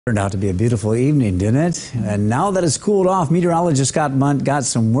Turned out to be a beautiful evening, didn't it? And now that it's cooled off, meteorologist Scott Munt got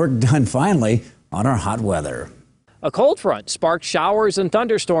some work done finally on our hot weather. A cold front sparked showers and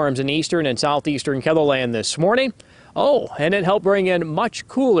thunderstorms in eastern and southeastern KELOLAND this morning. Oh, and it helped bring in much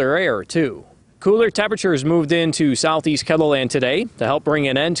cooler air, too. Cooler temperatures moved into southeast KELOLAND today to help bring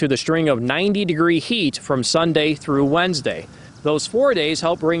an end to the string of 90-degree heat from Sunday through Wednesday. Those 4 days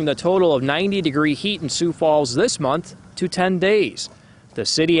helped bring the total of 90-degree heat in Sioux Falls this month to 10 days. The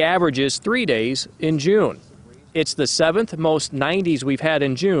city averages 3 days in June. It's the 7th most 90s we've had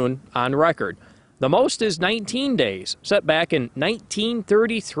in June on record. The most is 19 days, set back in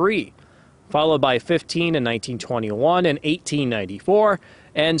 1933, followed by 15 in 1921 and 1894,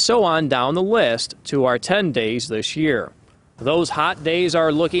 and so on down the list to our 10 days this year. Those hot days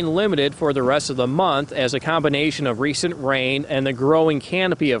are looking limited for the rest of the month, as a combination of recent rain and the growing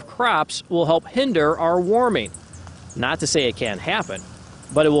canopy of crops will help hinder our warming. Not to say it can't happen,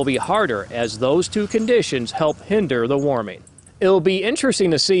 but it will be harder as those two conditions help hinder the warming. It'll be interesting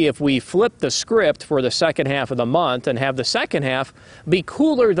to see if we flip the script for the second half of the month and have the second half be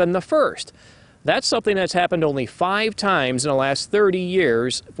cooler than the first. That's something that's happened only 5 times in the last 30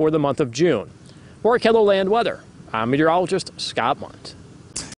 years for the month of June. For KELOLAND weather, I'm meteorologist Scott Munt.